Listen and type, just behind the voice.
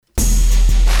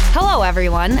Hello,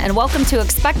 everyone, and welcome to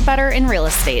Expect Better in Real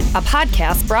Estate, a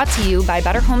podcast brought to you by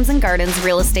Better Homes and Gardens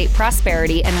Real Estate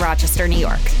Prosperity in Rochester, New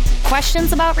York.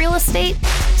 Questions about real estate?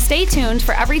 Stay tuned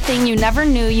for everything you never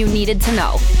knew you needed to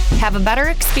know. Have a better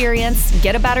experience,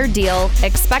 get a better deal,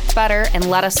 expect better, and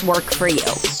let us work for you.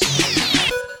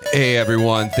 Hey,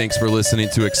 everyone. Thanks for listening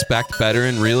to Expect Better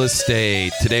in Real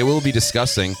Estate. Today, we'll be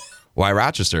discussing why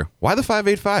Rochester? Why the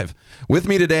 585? With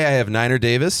me today, I have Niner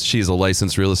Davis. She's a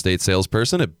licensed real estate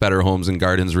salesperson at Better Homes and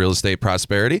Gardens Real Estate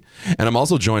Prosperity. And I'm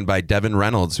also joined by Devin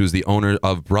Reynolds, who's the owner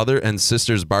of Brother and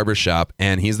Sisters Barbershop,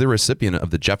 and he's the recipient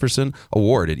of the Jefferson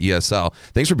Award at ESL.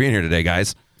 Thanks for being here today,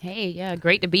 guys. Hey, yeah,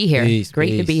 great to be here. Peace.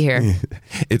 To be here.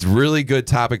 It's really good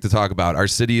topic to talk about. Our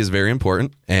city is very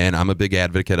important, and I'm a big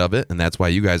advocate of it, and that's why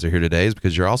you guys are here today, is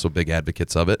because you're also big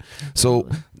advocates of it. So,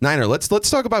 Niner, let's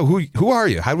talk about who are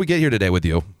you? How did we get here today with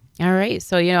you? All right.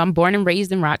 So, I'm born and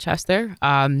raised in Rochester.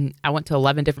 I went to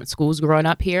 11 different schools growing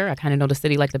up here. I kind of know the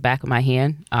city like the back of my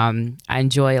hand. I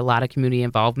enjoy a lot of community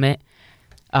involvement.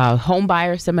 Home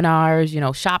buyer seminars,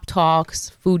 shop talks,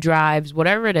 food drives,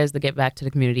 whatever it is to get back to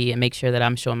the community and make sure that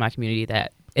I'm showing my community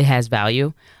that it has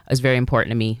value is very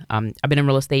important to me. I've been in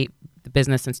real estate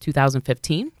business since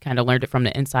 2015, kind of learned it from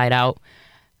the inside out.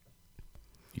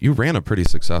 You ran a pretty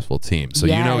successul team, so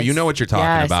Yes. you know what you're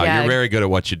talking about. Yeah. You're very good at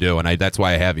what you do, and that's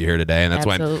why I have you here today, and that's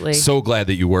why I'm Absolutely. so glad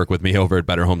that you work with me over at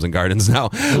Better Homes and Gardens. Now,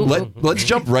 let's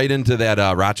jump right into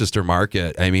that Rochester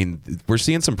market. I mean, we're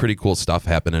seeing some pretty cool stuff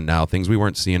happening now, things we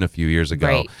weren't seeing a few years ago.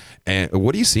 Right. And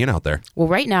what are you seeing out there? Well,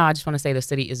 right now, I just want to say the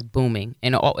city is booming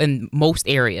in most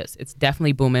areas. It's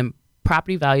definitely booming.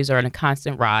 Property values are in a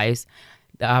constant rise.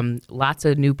 Lots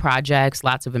of new projects,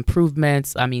 lots of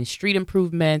improvements. Street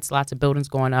improvements, lots of buildings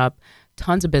going up,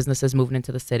 tons of businesses moving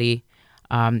into the city.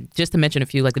 Just to mention a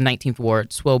few, like the 19th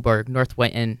Ward, Swillburg, North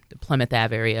Winton, the Plymouth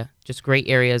Ave area, just great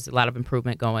areas, a lot of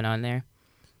improvement going on there.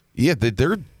 Yeah,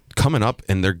 they're coming up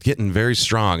and they're getting very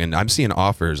strong, and I'm seeing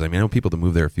offers. I know people that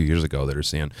moved there a few years ago that are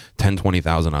seeing 10,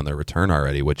 20,000 on their return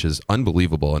already, which is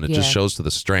unbelievable, and it just shows to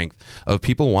the strength of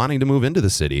people wanting to move into the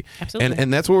city. Absolutely.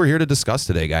 And that's what we're here to discuss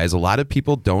today, guys. A lot of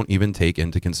people don't even take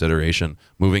into consideration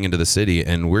moving into the city,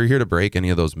 and we're here to break any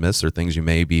of those myths or things you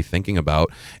may be thinking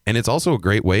about, and it's also a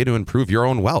great way to improve your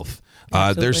own wealth.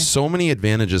 There's so many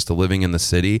advantages to living in the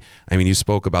city. You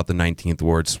spoke about the 19th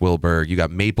Ward, Swillburg. You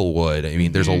got Maplewood.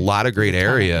 There's a lot of great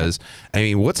areas.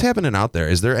 What's happening out there?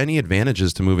 Is there any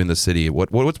advantages to moving the city?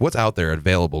 What's out there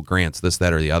available? Grants, this,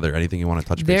 that, or the other? Anything you want to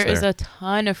touch base there? There is a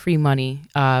ton of free money.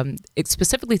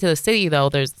 Specifically to the city, though,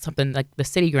 there's something like the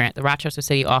city grant. The Rochester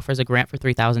City offers a grant for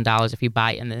 $3,000 if you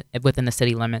buy within the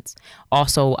city limits.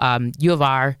 Also, U of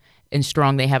R and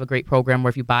Strong, they have a great program where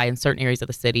if you buy in certain areas of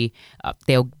the city,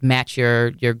 they'll match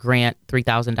your grant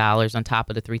 $3,000 on top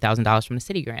of the $3,000 from the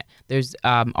city grant. There's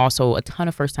also a ton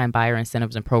of first-time buyer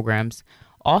incentives and programs.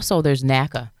 Also, there's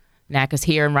NACA. NACA's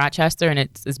here in Rochester, and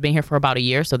it's been here for about a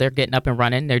year, so they're getting up and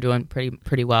running. They're doing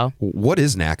pretty well. What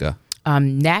is NACA?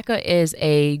 NACA is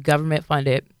a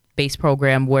government-funded base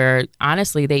program where,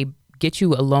 honestly, they get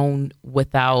you a loan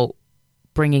without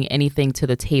bringing anything to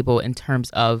the table in terms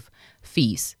of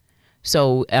fees.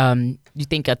 So you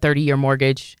think a 30-year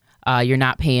mortgage, you're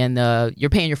paying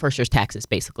your first year's taxes,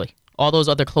 basically. All those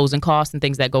other closing costs and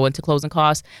things that go into closing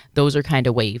costs, those are kind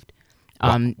of waived.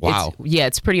 Wow.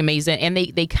 It's pretty amazing. And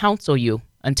they counsel you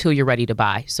until you're ready to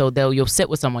buy. So you'll sit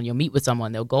with someone, you'll meet with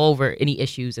someone, they'll go over any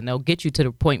issues, and they'll get you to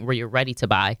the point where you're ready to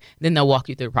buy. Then they'll walk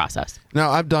you through the process.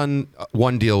 Now, I've done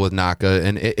one deal with NACA,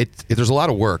 and there's a lot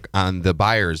of work on the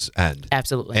buyer's end.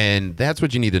 Absolutely. And that's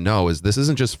what you need to know is this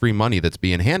isn't just free money that's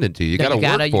being handed to you. You got to work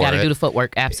for it. You got to do the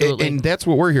footwork. Absolutely. And that's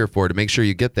what we're here for, to make sure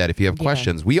you get that. If you have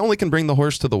questions, we only can bring the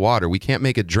horse to the water. We can't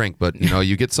make it drink, but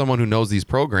you get someone who knows these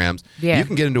programs. You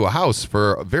can get into a house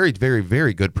for a very, very,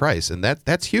 very good price, and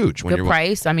that's huge. Good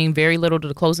price. Very little to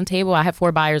the closing table. I had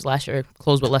 4 buyers last year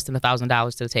close with less than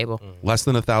 $1,000 to the table. Less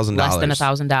than $1,000. Less than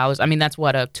 $1,000. That's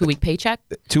what, a 2-week paycheck?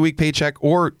 2-week paycheck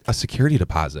or a security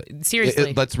deposit.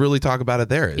 Seriously. Let's really talk about it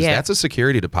there. That's a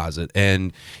security deposit.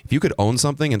 And if you could own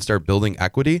something and start building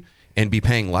equity and be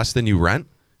paying less than you rent,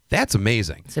 that's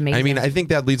amazing. It's amazing. I think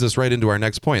that leads us right into our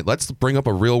next point. Let's bring up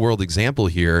a real world example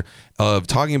here of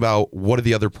talking about what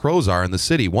the other pros are in the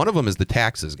city. One of them is the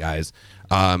taxes, guys.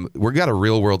 We've got a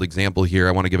real world example here.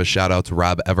 I want to give a shout out to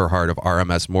Rob Everhart of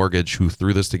RMS Mortgage, who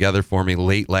threw this together for me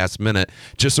last minute,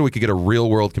 just so we could get a real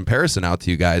world comparison out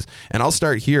to you guys. And I'll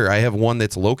start here. I have one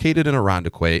that's located in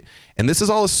Irondequoit, and this is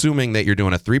all assuming that you're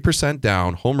doing a 3%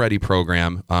 down home ready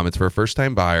program. It's for a first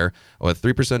time buyer with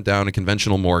 3% down a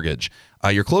conventional mortgage.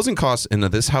 Your closing costs in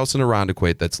this house in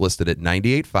Irondequoit that's listed at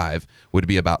 $98,500 would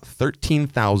be about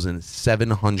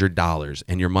 $13,700,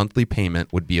 and your monthly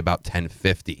payment would be about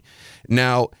 $1050.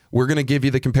 Now, we're going to give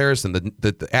you the comparison.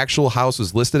 The actual house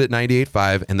is listed at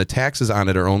 $98,500, and the taxes on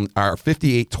it are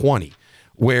 $5820.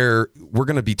 Where we're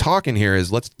going to be talking here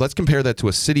is let's compare that to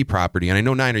a city property. And I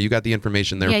know, Niner, you got the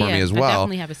information there for me as well. I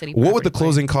definitely have a city property. What would the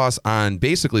closing costs on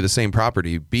basically the same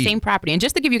property be? Same property. And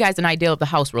just to give you guys an idea of the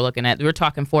house we're looking at, we're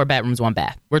talking 4 bedrooms, 1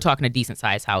 bath. We're talking a decent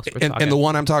sized house. And the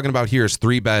one I'm talking about here is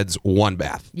 3 beds, 1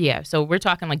 bath. Yeah. So we're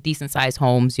talking like decent sized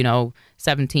homes,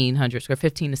 1,700 square,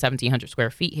 15 to 1,700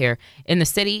 square feet here. In the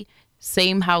city,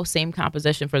 same house, same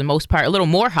composition for the most part. A little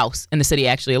more house in the city,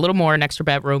 actually. A little more, an extra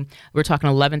bedroom. We're talking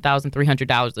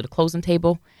 $11,300 at the closing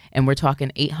table, and we're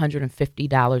talking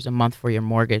 $850 a month for your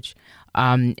mortgage.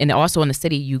 And also in the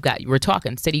city, we're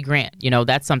talking city grant.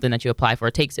 That's something that you apply for.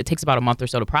 It takes about a month or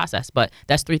so to process, but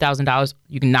that's $3,000.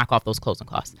 You can knock off those closing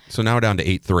costs. So now we're down to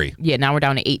 $8,300. Yeah, now we're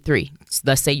down to $8,300.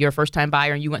 Let's say you're a first-time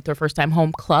buyer and you went through a first-time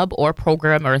home club or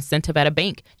program or incentive at a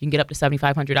bank. You can get up to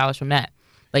 $7,500 from that.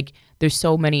 Like, there's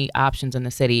so many options in the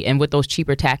city. And with those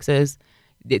cheaper taxes,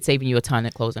 it's saving you a ton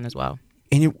at closing as well.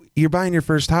 And you're buying your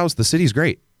first house. The city's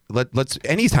great.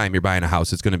 Anytime you're buying a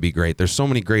house, it's going to be great. There's so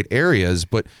many great areas,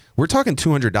 but we're talking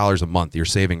 $200 a month you're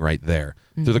saving right there.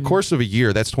 Mm-hmm. Through the course of a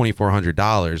year, that's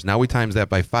 $2,400. Now we times that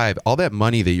by 5. All that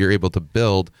money that you're able to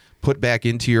build, put back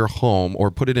into your home or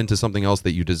put it into something else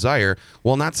that you desire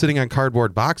while not sitting on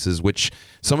cardboard boxes, which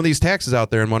some of these taxes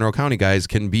out there in Monroe County, guys,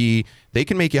 they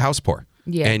can make you house poor.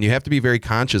 Yeah. And you have to be very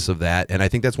conscious of that. And I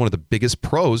think that's one of the biggest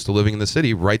pros to living in the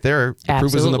city right there. The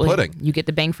proof is in the pudding. You get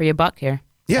the bang for your buck here.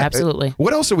 Yeah, absolutely.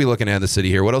 What else are we looking at in the city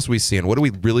here? What else are we seeing? What do we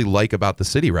really like about the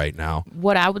city right now?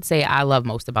 What I would say I love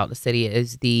most about the city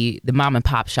is the mom and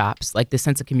pop shops, like the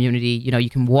sense of community. You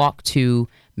can walk to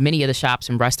many of the shops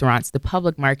and restaurants. The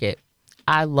public market.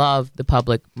 I love the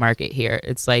public market here.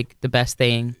 It's like the best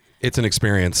thing. It's an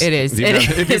experience. It is.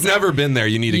 If you've never been there,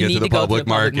 you need to get to the public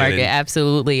market.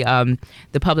 Absolutely.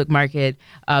 The public market.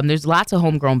 There's lots of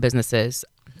homegrown businesses.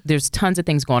 There's tons of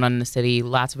things going on in the city,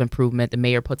 lots of improvement. The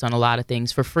mayor puts on a lot of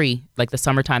things for free. Like the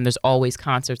summertime, there's always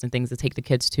concerts and things to take the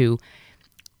kids to.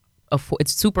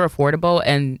 It's super affordable.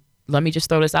 And let me just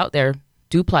throw this out there.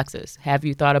 Duplexes. Have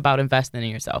you thought about investing in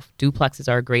yourself? Duplexes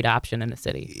are a great option in the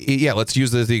city. Yeah, let's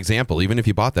use this as the example. Even if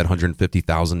you bought that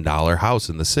 $150,000 house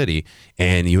in the city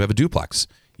and you have a duplex,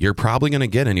 you're probably going to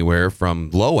get anywhere from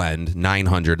low end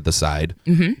 $900 at the side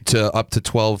to up to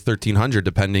 $1,200, $1,300,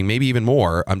 depending, maybe even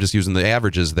more. I'm just using the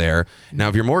averages there. Now,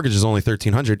 if your mortgage is only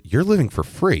 $1,300, you're living for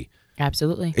free.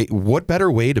 Absolutely. What better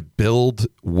way to build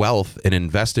wealth and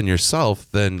invest in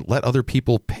yourself than let other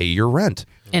people pay your rent?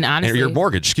 And honestly, your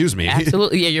mortgage, excuse me.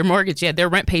 Absolutely. Yeah, your mortgage. Yeah, their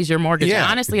rent pays your mortgage. Yeah.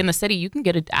 And honestly, in the city, you can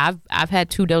get I've had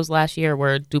 2 deals last year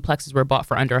where duplexes were bought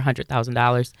for under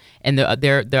 $100,000, and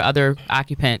their other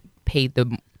occupant paid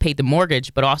the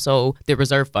mortgage, but also the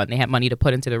reserve fund. They had money to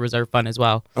put into the reserve fund as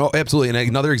well. Oh, absolutely. And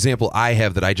another example I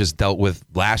have that I just dealt with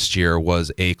last year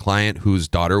was a client whose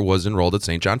daughter was enrolled at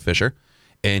St. John Fisher,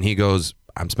 and he goes,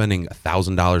 I'm spending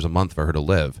 $1,000 a month for her to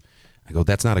live. I go,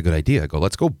 that's not a good idea. I go,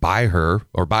 let's go buy her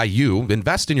or buy you,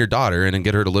 invest in your daughter and then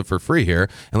get her to live for free here.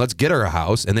 And let's get her a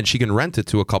house and then she can rent it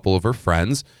to a couple of her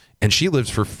friends and she lives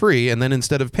for free. And then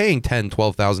instead of paying $10,000,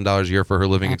 $12,000 a year for her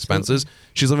living expenses,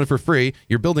 she's living for free.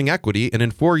 You're building equity. And in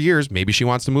 4 years, maybe she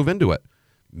wants to move into it.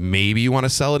 Maybe you want to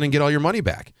sell it and get all your money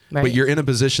back. Right. But you're in a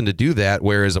position to do that.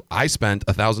 Whereas I spent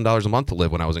 $1,000 a month to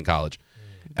live when I was in college.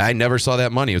 I never saw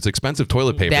that money. It's expensive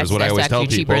toilet paper is what I always tell people.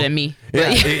 That's cheaper than me.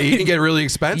 Yeah, it can get really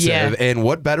expensive. Yeah. And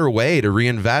what better way to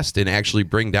reinvest and actually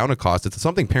bring down a cost? It's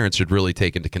something parents should really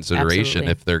take into consideration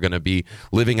if they're going to be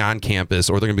living on campus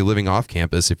or they're going to be living off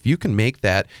campus. If you can make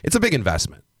that, it's a big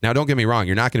investment. Now, don't get me wrong.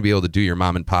 You're not going to be able to do your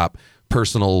mom and pop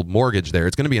personal mortgage there.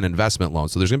 It's going to be an investment loan.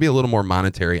 So there's going to be a little more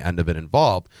monetary end of it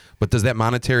involved. But does that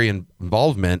monetary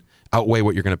involvement outweigh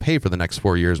what you're going to pay for the next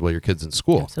 4 years while your kid's in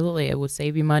school? Absolutely. It would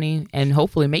save you money and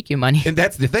hopefully make you money. And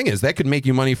that's the thing is that could make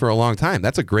you money for a long time.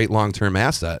 That's a great long-term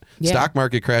asset. Yeah. Stock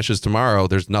market crashes tomorrow.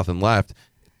 There's nothing left.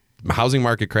 Housing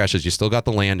market crashes. You still got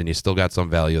the land and you still got some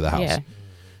value of the house. Yeah.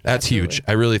 That's Absolutely. Huge.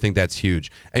 I really think that's huge.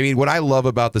 I mean, what I love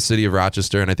about the city of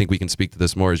Rochester, and I think we can speak to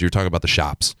this more, is you're talking about the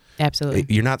shops. Absolutely.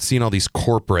 You're not seeing all these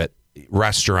corporate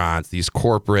restaurants, these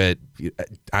corporate,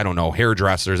 I don't know,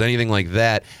 hairdressers, anything like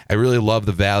that. I really love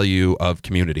the value of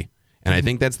community And I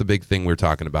think that's the big thing we're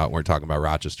talking about when we're talking about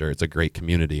Rochester. It's a great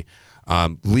community.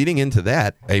 Leading into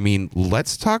that, I mean,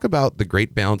 let's talk about the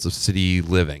great balance of city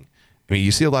living. I mean,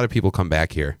 you see a lot of people come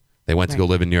back here. They went to go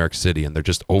live in New York City and they're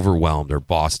just overwhelmed, or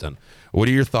Boston. What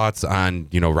are your thoughts on,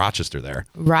 Rochester there?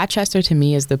 Rochester to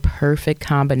me is the perfect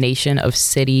combination of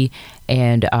city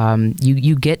and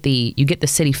you get the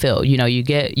city feel. You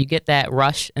get that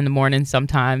rush in the morning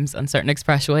sometimes on certain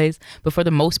expressways, but for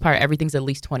the most part everything's at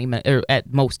least 20 minutes or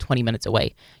at most 20 minutes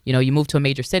away. You move to a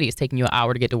major city, it's taking you an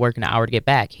hour to get to work and an hour to get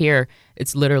back. Here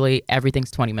it's literally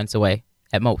everything's 20 minutes away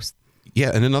at most.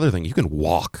 Yeah, and another thing, you can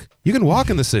walk. You can walk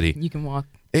in the city. You can walk.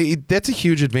 That's a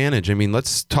huge advantage. I mean,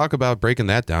 let's talk about breaking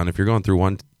that down. If you're going through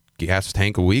one gas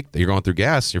tank a week, you're going through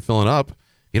gas, you're filling up.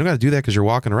 You don't got to do that because you're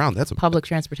walking around. That's public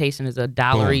transportation is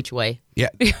 $1 each way. Yeah,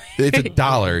 it's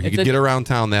 $1. You can get around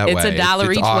town that way. It's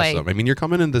 $1 each way. I mean, you're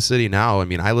coming into the city now. I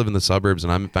mean, I live in the suburbs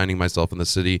and I'm finding myself in the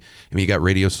city. I mean, you got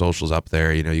radio socials up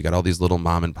there. You got all these little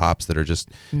mom and pops that are just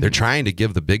they're trying to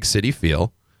give the big city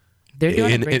feel. They're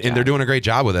doing a great job. And they're doing a great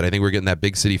job with it. I think we're getting that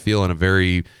big city feel in a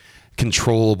very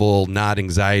controllable, not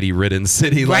anxiety-ridden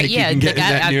city like you can get in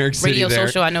that New York City. Radio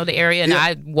social, I know the area, and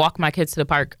I walk my kids to the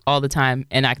park all the time,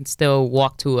 and I can still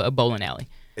walk to a bowling alley.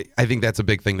 I think that's a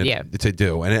big thing to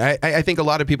do. And I think a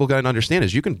lot of people got to understand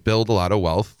is you can build a lot of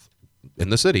wealth in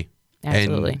the city.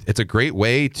 Absolutely. And it's a great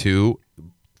way to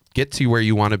get to where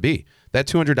you want to be. That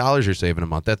 $200 you're saving a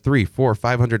month, that $300, $400,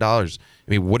 $500.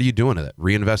 I mean, what are you doing with it?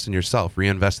 Reinvest in yourself,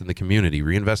 reinvest in the community,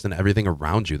 reinvest in everything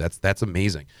around you. That's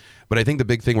amazing. But I think the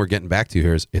big thing we're getting back to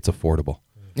here is it's affordable.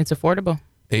 It's affordable.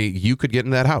 You could get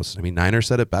in that house. I mean, Niner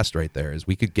said it best right there is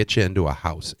we could get you into a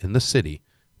house in the city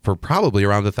for probably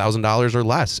around $1,000 or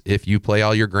less if you play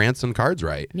all your grants and cards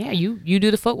right. Yeah, you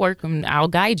do the footwork and I'll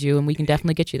guide you and we can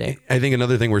definitely get you there. I think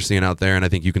another thing we're seeing out there, and I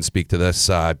think you can speak to this,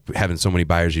 having so many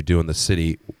buyers you do in the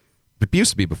city, it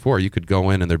used to be before you could go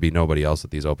in and there'd be nobody else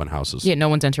at these open houses. Yeah, no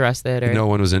one's interested. No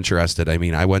one was interested. I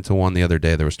mean, I went to one the other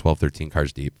day. There was 12, 13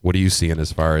 cars deep. What are you seeing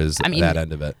as far as that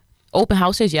end of it? Open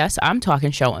houses, yes. I'm talking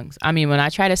showings. I mean, when I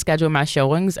try to schedule my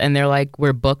showings and they're like,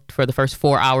 we're booked for the first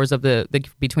 4 hours of the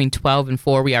between 12 and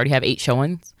 4, we already have 8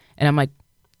 showings. And I'm like,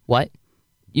 what?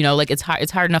 It's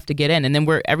hard enough to get in. And then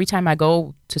every time I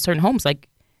go to certain homes, like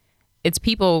it's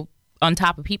people on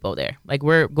top of people there. Like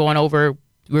we're going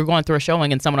through a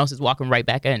showing and someone else is walking right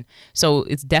back in. So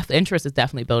interest is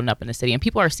definitely building up in the city and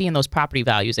people are seeing those property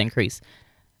values increase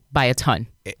by a ton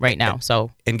right now.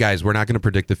 And guys, we're not going to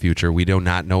predict the future. We do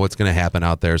not know what's going to happen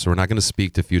out there. So we're not going to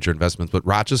speak to future investments, but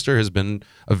Rochester has been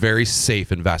a very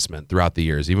safe investment throughout the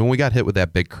years. Even when we got hit with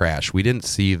that big crash, we didn't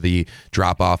see the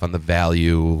drop off on the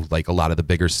value like a lot of the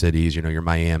bigger cities, your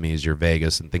Miamis, your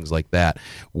Vegas and things like that.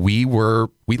 We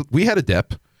had a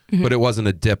dip. Mm-hmm. But it wasn't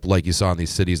a dip like you saw in these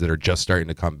cities that are just starting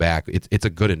to come back. It's a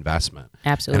good investment.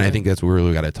 Absolutely. And I think that's what we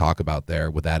really got to talk about there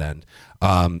with that end.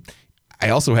 I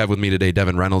also have with me today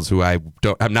Devin Reynolds, who I'm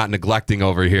not neglecting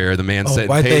over here. The man sitting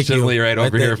patiently right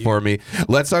over here for me.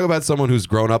 Let's talk about someone who's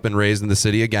grown up and raised in the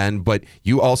city again, but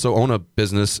you also own a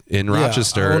business in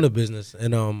Rochester. I own a business,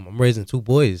 and I'm raising 2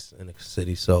 boys in the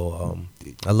city, so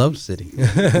I love the city.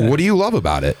 What do you love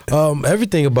about it?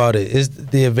 Everything about it is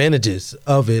the advantages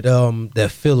of it,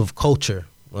 that feel of culture,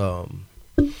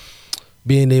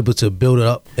 being able to build it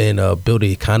up and build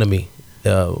the economy.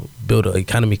 Build an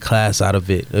economy class out of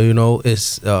it.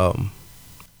 It's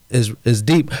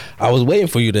deep. I was waiting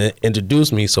for you to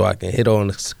introduce me so I can hit on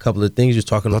a couple of things you're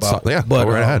talking about. Yeah, but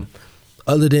go right ahead.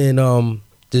 Other than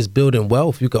just building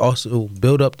wealth, you could also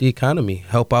build up the economy,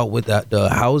 help out with the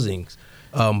housings,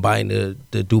 buying the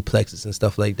duplexes and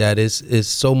stuff like that. It's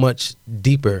so much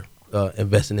deeper,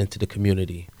 investing into the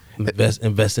community,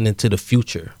 investing into the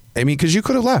future. I mean, because you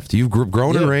could have left. You've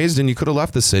grown and raised, and you could have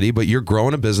left the city, but you're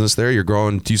growing a business there. You're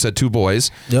growing, you said 2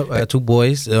 boys. Yep, I got 2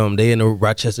 boys. They in the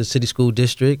Rochester City School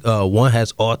District. One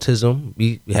has autism.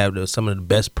 We have some of the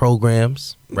best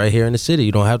programs right here in the city.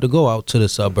 You don't have to go out to the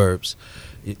suburbs.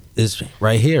 It's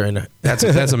right here. That's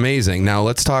amazing. Now,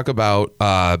 let's talk about...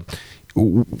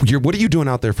 what are you doing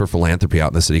out there for philanthropy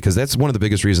out in the city? Because that's one of the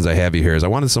biggest reasons I have you here is I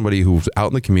wanted somebody who's out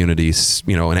in the community,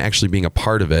 and actually being a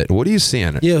part of it. What are you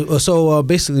seeing? Yeah, so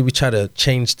basically we try to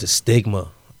change the stigma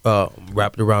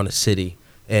wrapped around the city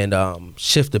and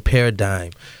shift the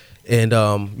paradigm and,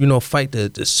 fight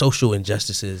the social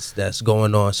injustices that's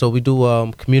going on. So we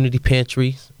do community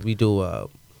pantries. We do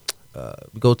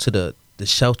we go to the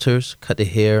shelters, cut the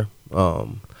hair,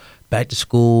 back to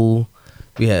school.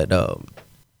 We had...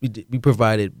 we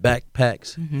provided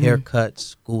backpacks, haircuts,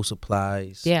 school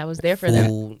supplies. Yeah, I was there for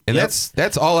food. And Yep.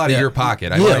 that's all out of your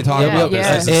pocket. I Yeah, want to talk yeah, about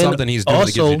yeah. this. This is And something he's doing that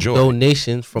gives you also joy.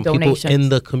 donations from people Donations. in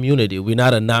the community. We're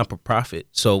not a non-for-profit,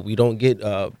 so we don't get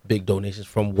big donations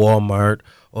from Walmart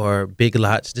or Big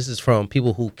Lots. This is from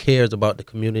people who cares about the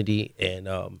community and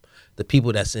the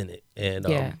people that's in it, and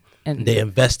Yeah. And they're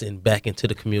investing back into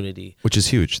the community. Which is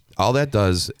huge. All that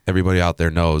does, everybody out there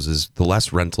knows, is the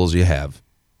less rentals you have,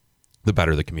 the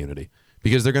better the community.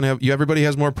 Because they're gonna have everybody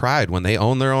has more pride when they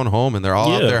own their own home and they're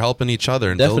all out Yeah. there helping each other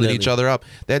and building Definitely. each other up.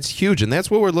 That's huge, and that's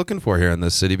what we're looking for here in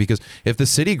this city. Because if the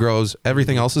city grows,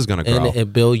 everything else is going to grow.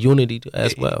 And build unity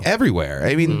as well. Everywhere.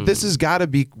 I mean, this has got to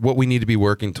be what we need to be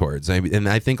working towards. And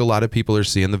I think a lot of people are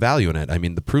seeing the value in it. I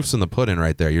mean, the proof's in the pudding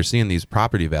right there. You're seeing these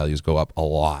property values go up a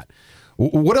lot.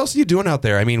 What else are you doing out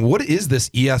there? I mean, what is this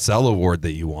ESL award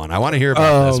that you won? I want to hear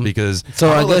about this because so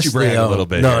I I want to let guess you brag they, a little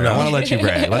bit. no, here. no. I want to let you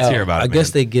brag. Let's hear about it. I guess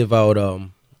man. they give out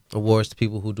awards to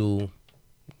people who do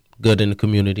good in the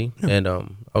community, and I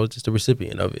was just a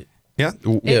recipient of it. Yeah.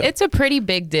 It's a pretty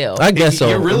big deal. I guess so.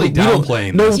 You're really We don't-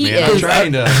 downplaying no, this, He man. I'm is.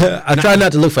 trying to. I try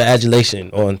not to look for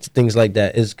adulation on things like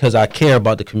that. Is because I care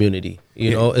about the community.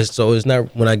 You know, it's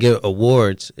not when I get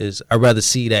awards. Is I rather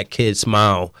see that kid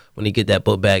smile when he get that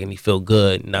book bag and he feel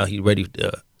good. Now he's ready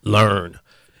to learn.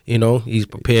 You know, he's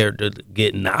prepared to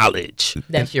get knowledge.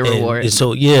 That's your And- reward. and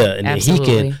so yeah, and then he Absolutely.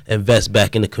 can invest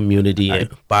back in the community and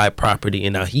buy property,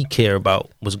 and now he care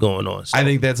about what's going on. So, I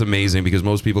think that's amazing because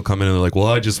most people come in and they're like, well,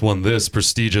 I just won this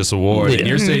prestigious award. And Yeah.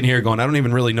 you're sitting here going, I don't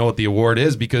even really know what the award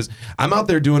is because I'm out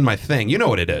there doing my thing. You know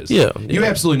what it is. Yeah, You yeah.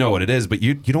 absolutely know what it is, but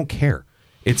you don't care.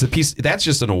 It's a piece. That's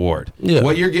just an award. Yeah.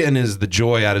 What you're getting is the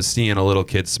joy out of seeing a little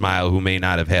kid smile who may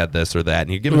not have had this or that.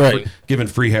 And you're giving, Right. giving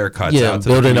free haircuts yeah, out to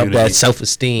building the up community. that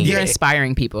self-esteem. You're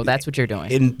inspiring people. That's what you're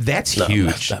doing. And that's No,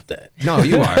 huge. stop that. No,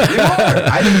 you are. You are.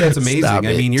 I think that's amazing. Stop I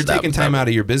mean, it. you're Stop taking it. time out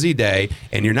of your busy day,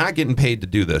 and you're not getting paid to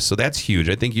do this. So that's huge.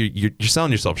 I think you're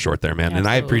selling yourself short there, man. And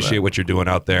I Absolutely. appreciate what you're doing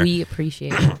out there. We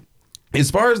appreciate it. As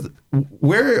far as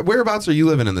whereabouts are you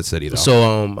living in the city, though? So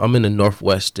I'm in the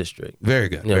Northwest District. Very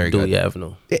good. Yeah, Very good. Dewey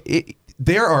Avenue.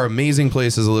 There are amazing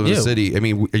places to live in the Yeah. city. I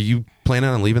mean, are you planning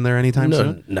on leaving there anytime No,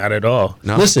 soon? not at all.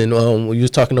 No? Listen, when you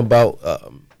was talking about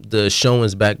the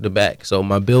showings back to back, so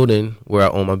my building where I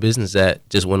own my business at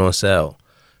just went on sale,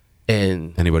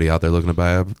 and Anybody out there looking to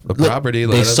buy a look, property?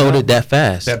 let they us sold know. it that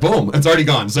fast. That boom. It's already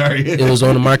gone. Sorry. It was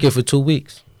on the market for 2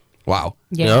 weeks. Wow.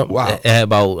 Yeah. Yep. Wow. It had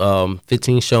about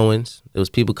 15 showings. There was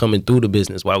people coming through the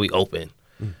business while we open,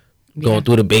 going Yeah.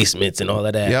 through the basements and all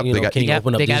of that. Yep, you they know, got- can you Yep,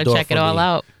 open up they this got to door check for it all me?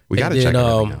 out. We got to And check then,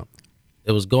 everything out.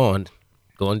 It was going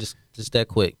just that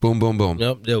quick. Boom, boom, boom.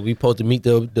 Yep. Yeah, we supposed to meet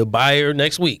the buyer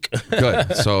next week.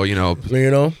 Good. So, you know,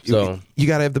 so you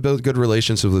got to have the build good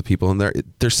relationships with people, and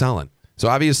they're selling. So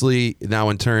obviously now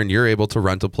in turn you're able to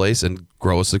rent a place and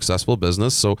grow a successful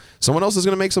business. So someone else is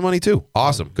going to make some money too.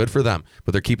 Awesome, good for them.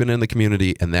 But they're keeping it in the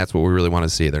community, and that's what we really want to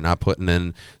see. They're not putting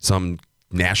in some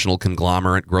national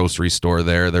conglomerate grocery store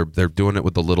there. They're doing it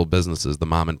with the little businesses, the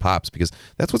mom and pops, because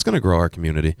that's what's going to grow our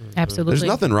community. Absolutely. There's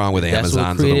nothing wrong with that's what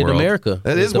Amazons of the created world. America.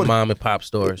 That was is the what mom and pop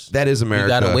stores. that is America. We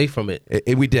got away from it.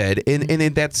 We did,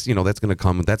 and that's that's going to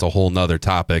come. That's a whole nother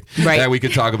topic Right. that we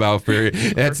could talk about.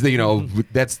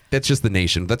 That's that's just the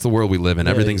nation. That's the world we live in.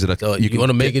 Everything's at a. So you want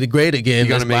to make it great again? You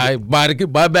gotta Let's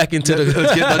buy back into the.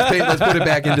 let's put it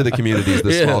back into the communities,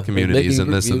 the Yeah, small communities, make it-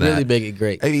 and this and really that. make it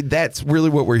great. I mean, that's really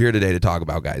what we're here today to talk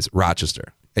about, guys.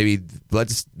 Rochester. I mean,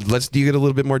 let's dig it a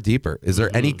little bit more deeper. Is there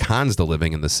any cons to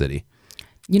living in the city?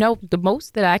 You know, the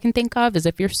most that I can think of is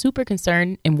if you're super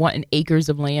concerned and wanting acres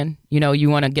of land, you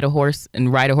want to get a horse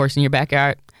and ride a horse in your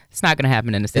backyard. It's not going to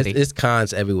happen in the city. It's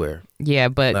cons everywhere. Yeah,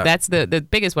 but Nah. that's the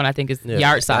biggest one I think is Yeah,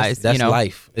 yard size. That's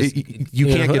life. It's- You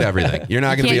can't get everything. You're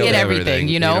not You going to be can't able get to have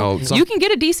everything, everything. you can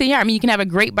get a decent yard. I mean, you can have a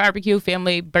great barbecue,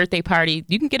 family birthday party.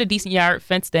 You can get a decent yard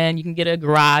fenced in. You can get a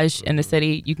garage in the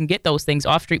city. You can get those things,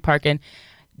 off-street parking.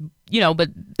 But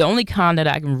the only con that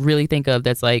I can really think of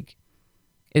that's like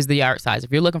is the yard size.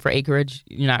 If you're looking for acreage,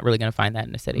 you're not really going to find that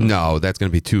in the city. No, that's going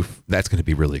to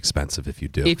be really expensive if you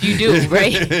do. If you do,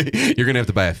 right? You're going to have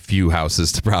to buy a few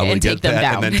houses to probably And get take them that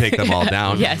down. and then take them all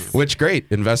down. Yes. Which, great.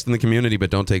 Invest in the community, but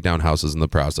don't take down houses in the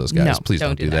process, guys. No, Please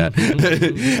don't don't do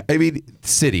do that. I mean,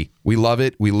 city. We love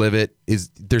it. We live it.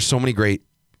 There's so many great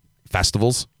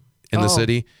festivals in the Oh,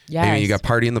 city. I mean, you yes. got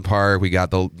Party in the Park. We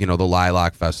got the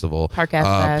Lilac Festival. Park Ave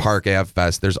Fest. Park Ave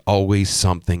Fest. There's always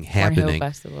something Corn Hill happening.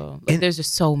 Festival. And- There's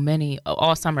just so many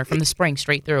all summer from the spring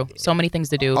straight through. So many things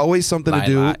to do. Always something to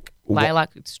do. Lilac.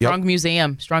 Lilac, strong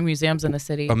museums in the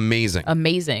city. Amazing.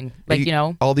 Like,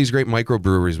 all these great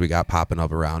microbreweries we got popping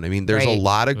up around. I mean, there's a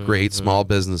lot of great small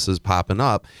businesses popping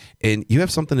up, and you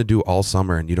have something to do all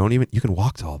summer, and you can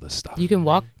walk to all this stuff. You can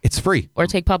walk. It's free. Or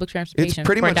take public transportation. It's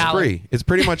pretty much free. It's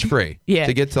pretty much free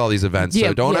to get to all these events.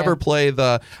 So don't ever play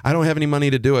I don't have any money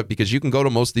to do it, because you can go to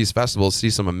most of these festivals, see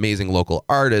some amazing local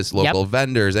artists, local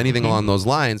vendors, anything along those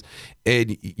lines, and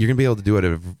you're going to be able to do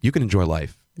it. You can enjoy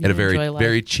life at a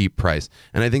very cheap price.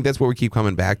 And I think that's what we keep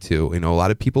coming back to. A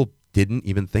lot of people didn't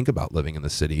even think about living in the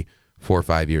city 4 or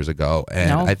 5 years ago.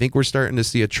 And I think we're starting to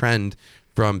see a trend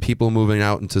from people moving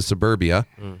out into suburbia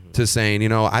to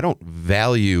saying, I don't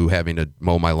value having to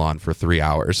mow my lawn for 3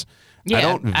 hours. Yeah, I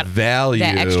don't value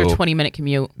that extra 20-minute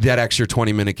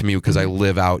commute. Because I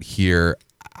live out here.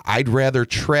 I'd rather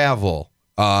travel.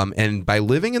 And by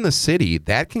living in the city,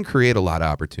 that can create a lot of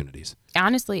opportunities.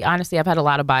 Honestly, I've had a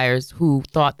lot of buyers who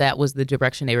thought that was the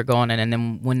direction they were going in. And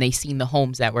then when they seen the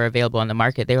homes that were available on the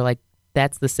market, they were like,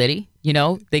 that's the city.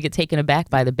 They get taken aback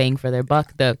by the bang for their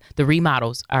buck. The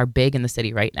remodels are big in the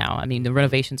city right now. I mean, the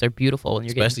renovations are beautiful, and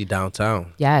especially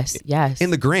downtown. Yes.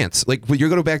 And the grants, like you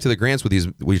go back to the grants with these.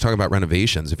 When you're talking about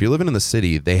renovations, if you're living in the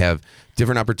city, they have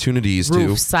different opportunities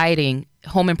roof, siding,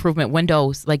 home improvement,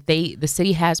 windows. Like the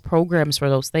city has programs for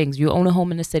those things. You own a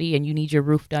home in the city and you need your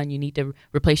roof done. You need to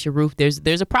replace your roof.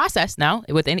 There's a process now.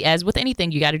 As with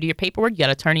anything, you got to do your paperwork. You got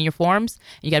to turn in your forms.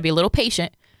 And you got to be a little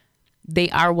patient.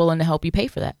 They are willing to help you pay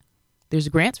for that. There's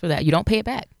grants for that. You don't pay it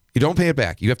back. You don't pay it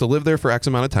back. You have to live there for X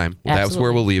amount of time. Absolutely. That's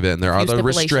where we'll leave it. And there are other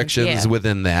restrictions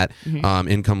within that,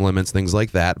 income limits, things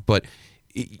like that. But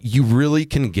you really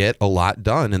can get a lot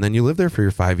done. And then you live there for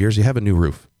your 5 years. You have a new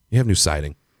roof. You have new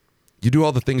siding. You do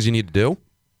all the things you need to do.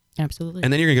 Absolutely.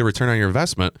 And then you're going to get a return on your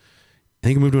investment. And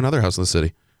you can move to another house in the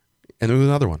city. And then move to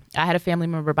another one. I had a family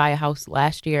member buy a house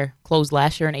closed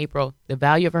last year in April. The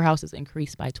value of her house has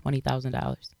increased by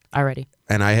 $20,000. Already.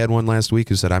 And I had one last week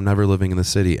who said, I'm never living in the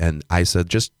city. And I said,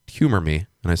 just humor me.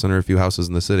 And I sent her a few houses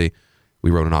in the city. We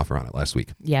wrote an offer on it last week.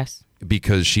 Yes.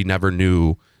 Because she never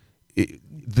knew.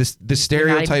 The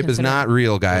stereotype is not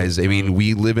real, guys. I mean,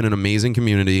 we live in an amazing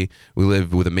community. We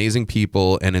live with amazing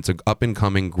people. And it's an up and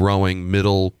coming, growing,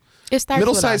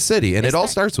 middle-sized city, and it all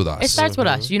starts with us. It starts with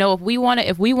us. If we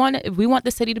want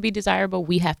the city to be desirable,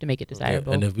 we have to make it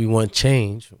desirable. And if we want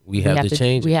change, we have to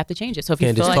change it. We have to change it. So if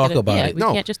can't you feel just talk about it. We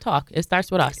can't just talk. It starts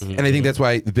with us. And I think that's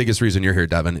why the biggest reason you're here,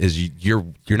 Devin, is you're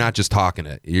not just talking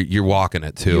it. You're walking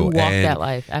it too. You walk that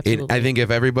life. Absolutely. I think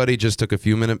if everybody just took a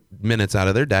few minutes out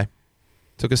of their day,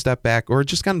 took a step back, or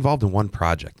just got involved in one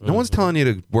project. No one's telling you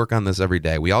to work on this every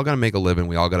day. We all got to make a living.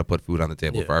 We all got to put food on the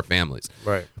table for our families.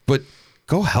 Right. But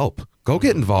go help. Go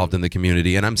get involved in the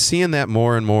community. And I'm seeing that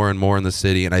more and more and more in the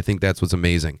city. And I think that's what's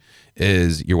amazing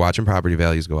is you're watching property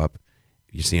values go up.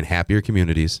 You're seeing happier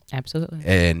communities. Absolutely.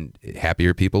 And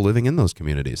happier people living in those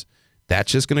communities.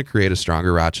 That's just going to create a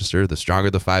stronger Rochester. The stronger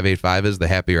the 585 is, the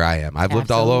happier I am. I've lived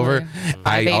all over.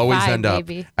 I always end up.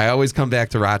 Baby. I always come back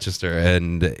to Rochester.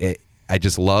 And I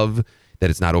just love that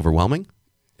it's not overwhelming.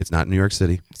 It's not New York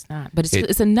City. It's not. But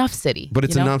it's enough city. But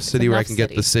it's enough city where I can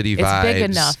get the city vibes. It's big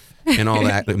enough. And all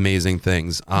that amazing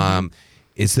things.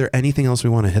 Is there anything else we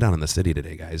want to hit on in the city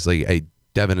today, guys?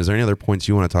 Devin, is there any other points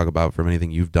you want to talk about from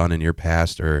anything you've done in your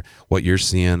past or what you're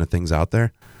seeing or things out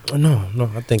there?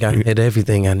 No. I think I hit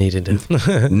everything I needed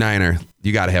to. Niner,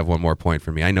 you got to have one more point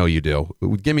for me. I know you do.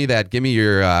 Give me that. Give me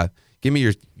your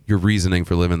reasoning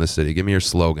for living in the city. Give me your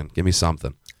slogan. Give me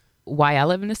something. Why I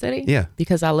live in the city? Yeah.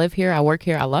 Because I live here. I work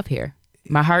here. I love here.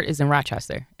 My heart is in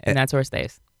Rochester, and that's where it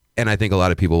stays. And I think a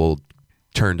lot of people will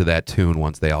turn to that tune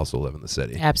once they also live in the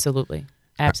city. Absolutely.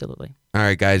 All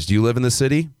right, guys. Do you live in the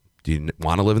city? Do you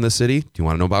want to live in the city? Do you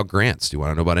want to know about grants? Do you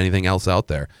want to know about anything else out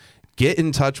there? Get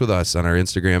in touch with us on our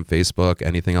Instagram, Facebook,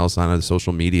 anything else on our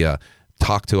social media.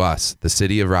 Talk to us. The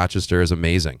city of Rochester is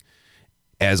amazing.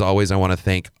 As always, I want to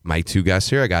thank my two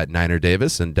guests here. I got Niner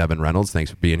Davis and Devin Reynolds.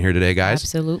 Thanks for being here today, guys.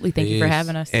 Absolutely. Thank you for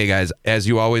having us. Hey, guys, as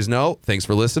you always know, thanks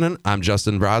for listening. I'm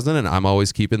Justin Brosnan, and I'm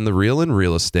always keeping the real in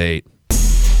real estate.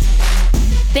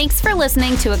 Thanks for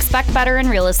listening to Expect Better in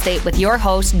Real Estate with your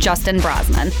host, Justin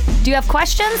Brosnan. Do you have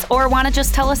questions or want to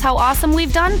just tell us how awesome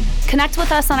we've done? Connect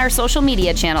with us on our social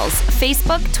media channels,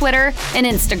 Facebook, Twitter, and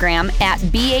Instagram at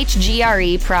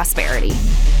BHGRE Prosperity.